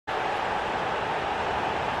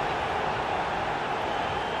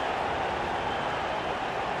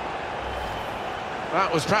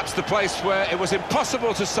That was perhaps the place where it was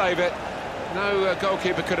impossible to save it. No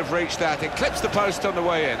goalkeeper could have reached that. It clips the post on the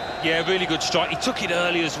way in. Yeah, really good strike. He took it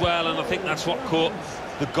early as well, and I think that's what caught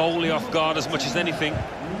the goalie off guard as much as anything.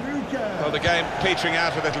 Well, the game petering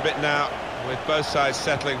out a little bit now, with both sides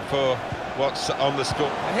settling for what's on the score.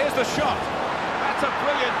 And here's the shot. That's a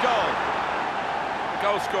brilliant goal. The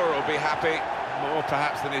goal scorer will be happy, more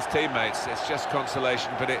perhaps than his teammates. It's just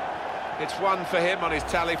consolation, but it's one for him on his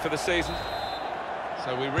tally for the season.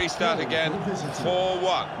 So we restart again,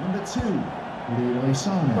 4-1. Number 2, Leroy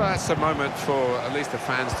Sané. Well, that's a moment for at least the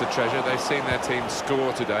fans to treasure. They've seen their team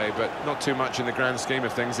score today, but not too much in the grand scheme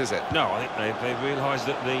of things, is it? No, I think they've realised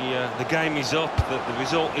that the game is up, that the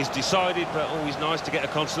result is decided, but always nice to get a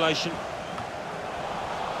consolation.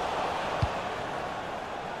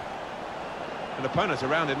 An opponent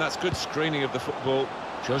around him, that's good screening of the football.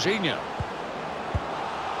 Jorginho.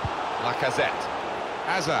 Lacazette.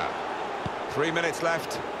 Hazard. 3 minutes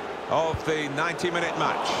left of the 90-minute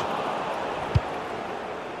match.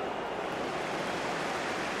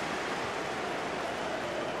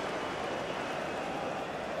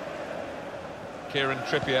 Kieran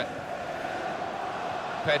Trippier.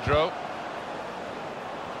 Pedro.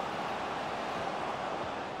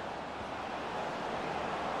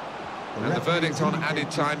 And the verdict on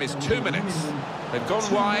added time is 2 minutes. They've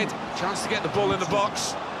gone wide, chance to get the ball in the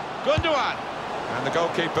box. Gundogan! And the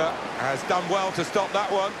goalkeeper has done well to stop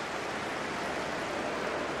that one.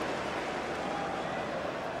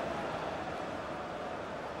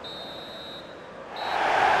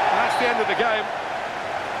 That's the end of the game.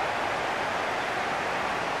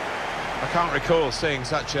 I can't recall seeing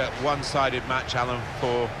such a one-sided match, Alan,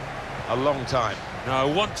 for a long time. No,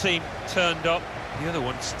 one team turned up, the other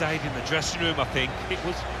one stayed in the dressing room, I think. It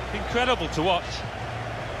was incredible to watch.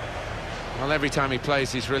 Well, every time he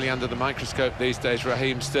plays, he's really under the microscope these days,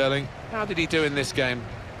 Raheem Sterling. How did he do in this game,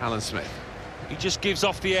 Alan Smith? He just gives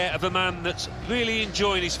off the air of a man that's really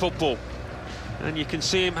enjoying his football. And you can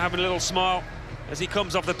see him having a little smile as he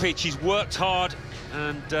comes off the pitch. He's worked hard,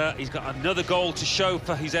 and he's got another goal to show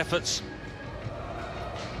for his efforts.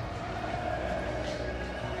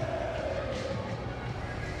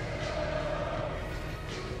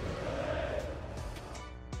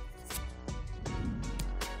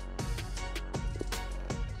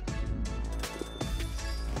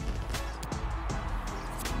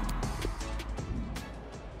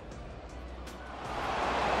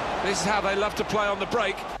 This is how they love to play on the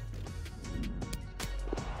break.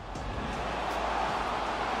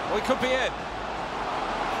 Well, he could be in.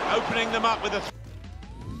 Opening them up with a...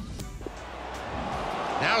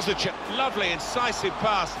 Now's the chip. Lovely, incisive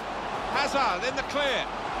pass. Hazard in the clear.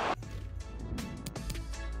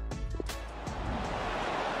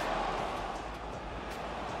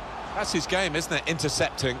 That's his game, isn't it?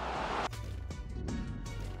 Intercepting.